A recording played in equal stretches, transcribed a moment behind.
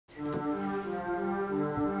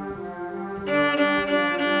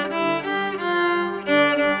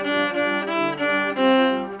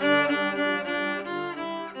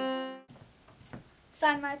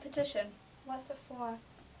petition. What's it for?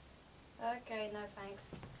 Okay, no thanks.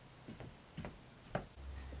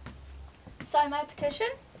 Sign my petition?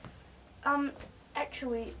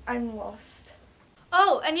 Actually, I'm lost.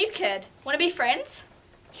 Oh, a new kid. Want to be friends?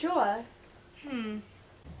 Sure. Can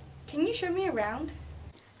you show me around?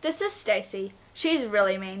 This is Stacy. She's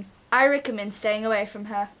really mean. I recommend staying away from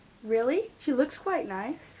her. Really? She looks quite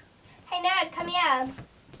nice. Hey Ned, come here.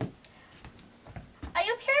 Are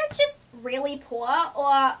your parents just really poor, or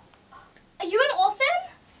are you an orphan?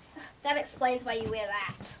 That explains why you wear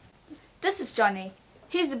that. This is Johnny.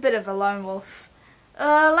 He's a bit of a lone wolf.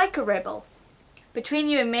 Like a rebel. Between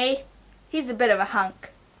you and me, he's a bit of a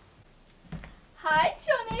hunk. Hi,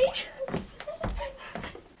 Johnny.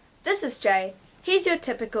 This is Jay. He's your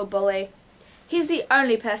typical bully. He's the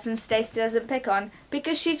only person Stacey doesn't pick on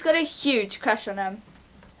because she's got a huge crush on him.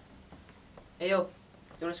 Hey yo, you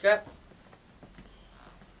wanna scrap?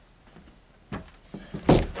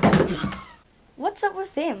 What's up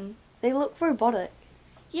with them? They look robotic.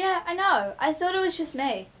 Yeah, I know. I thought it was just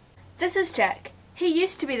me. This is Jack. He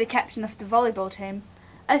used to be the captain of the volleyball team.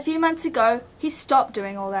 A few months ago, he stopped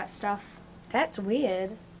doing all that stuff. That's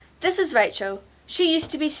weird. This is Rachel. She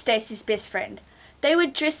used to be Stacey's best friend. They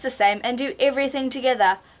would dress the same and do everything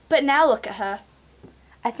together, but now look at her.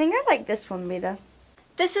 I think I like this one better.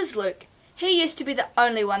 This is Luke. He used to be the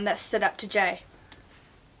only one that stood up to Jay.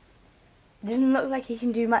 Doesn't look like he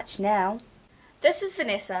can do much now. This is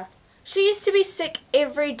Vanessa. She used to be sick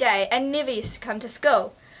every day and never used to come to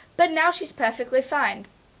school, but now she's perfectly fine.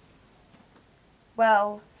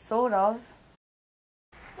 Well, sort of.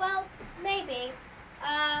 Well, maybe.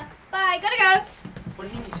 Bye, gotta go. What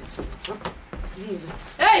do you need to do? What do you need to do?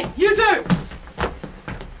 Hey, you two!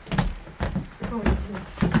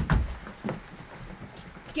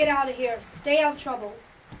 Get out of here. Stay out of trouble.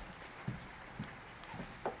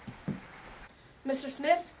 Mr.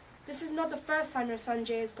 Smith, this is not the first time your son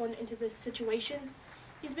Jay has gone into this situation.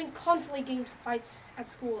 He's been constantly getting into fights at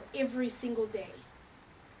school every single day.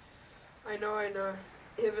 I know.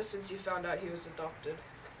 Ever since you found out he was adopted.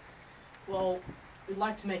 Well, we'd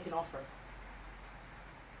like to make an offer.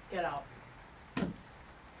 Get out.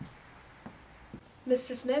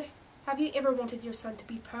 Mr. Smith, have you ever wanted your son to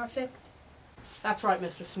be perfect? That's right,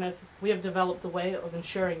 Mr. Smith. We have developed a way of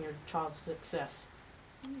ensuring your child's success.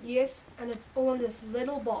 Yes, and it's all in this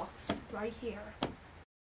little box right here.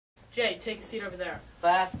 Jay, take a seat over there. If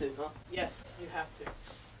I have to, huh? Yes, you have to.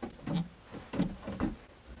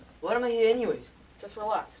 What am I here anyways? Just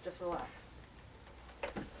relax, just relax.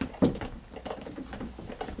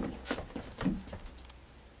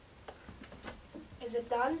 Is it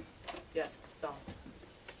done? Yes, it's done.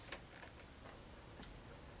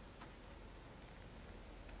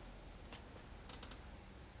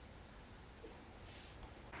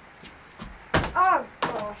 Oh,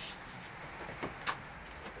 gosh.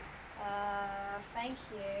 Thank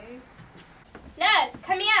you. Ned,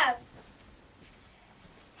 come here.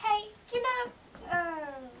 Hey,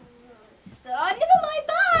 never mind,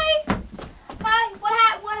 bye. Bye, what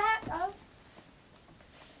happened? Oh.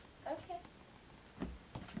 Okay.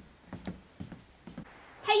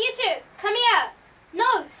 Hey, you two, come here.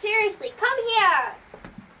 No, seriously, come here.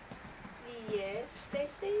 Yes,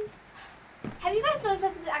 Stacy? Have you guys noticed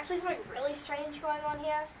that there's actually something really strange going on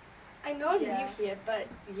here? I know I'm Yeah. new here, but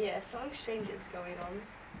yeah, something strange is going on.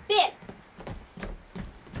 Ben,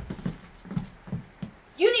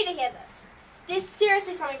 you need to hear this. There's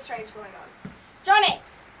seriously something strange going on. Johnny,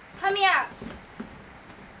 come here.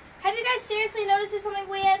 Have you guys seriously noticed there's something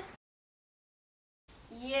weird?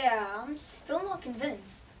 Yeah, I'm still not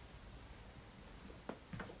convinced.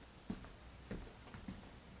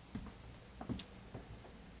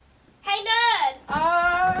 Hey, Nerd!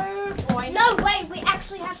 Oh boy. No, wait, we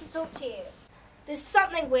actually have to talk to you. There's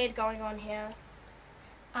something weird going on here.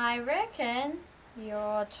 I reckon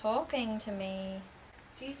you're talking to me.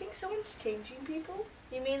 Do you think someone's changing people?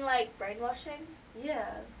 You mean like brainwashing?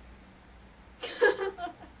 Yeah.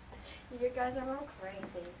 You guys are all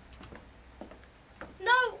crazy.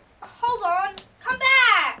 No, hold on. Come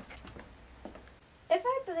back! If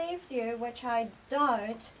I believed you, which I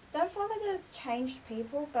don't follow the changed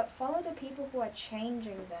people, but follow the people who are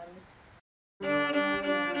changing them.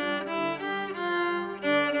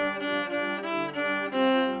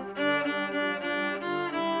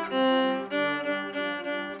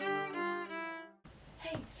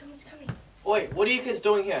 Hey, someone's coming. Oi, what are you kids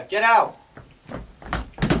doing here? Get out!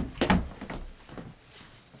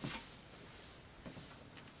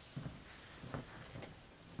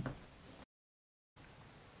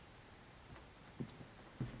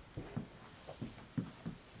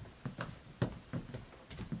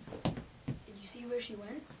 Did you see where she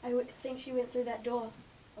went? I think she went through that door.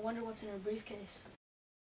 I wonder what's in her briefcase.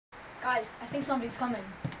 Guys, I think somebody's coming.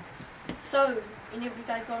 So, any of you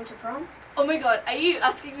guys going to prom? Oh my god, are you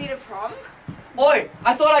asking me to prom? Oi!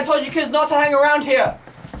 I thought I told you kids not to hang around here!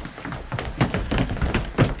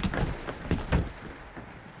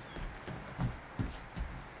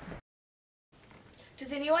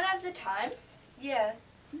 Does anyone have the time? Yeah.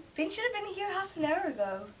 Ben should have been here half an hour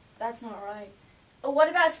ago. That's not right. Or what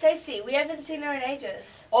about Stacy? We haven't seen her in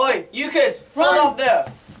ages. Oi! You kids! Hold up there!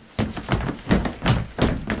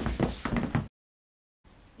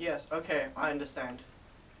 Yes, okay, I understand.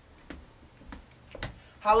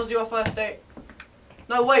 How was your first day?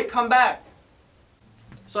 No, wait, come back!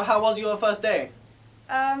 So how was your first day?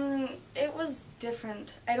 It was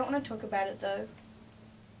different. I don't want to talk about it though.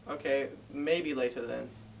 Okay, maybe later then.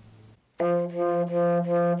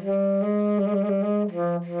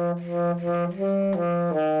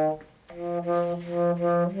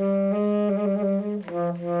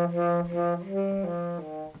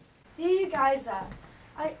 There you guys are.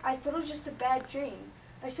 I thought it was just a bad dream.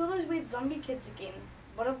 I saw those weird zombie kids again.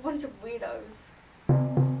 What a bunch of weirdos.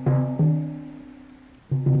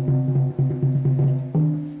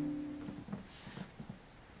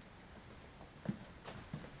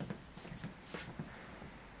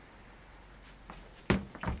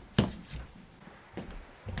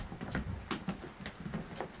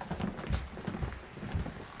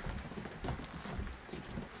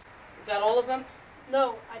 Is that all of them?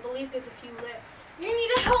 No, I believe there's a few left. You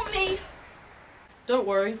need to help me! Don't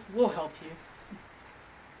worry, we'll help you.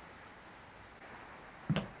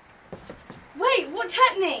 Wait, what's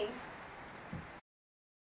happening?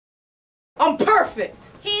 I'm perfect!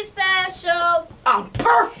 He's special. I'm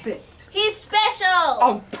perfect! He's special.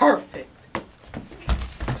 I'm perfect!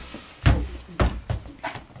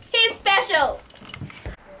 He's special.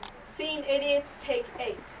 Scene Idiots, take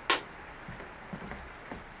 8.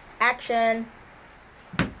 Action.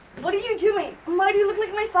 What are you doing? Why do you look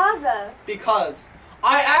like my father? Because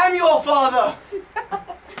I am your father!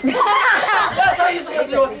 That's how you're supposed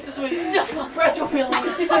to do it. This way, express your feelings.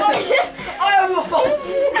 I am your father!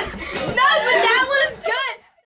 No, but that was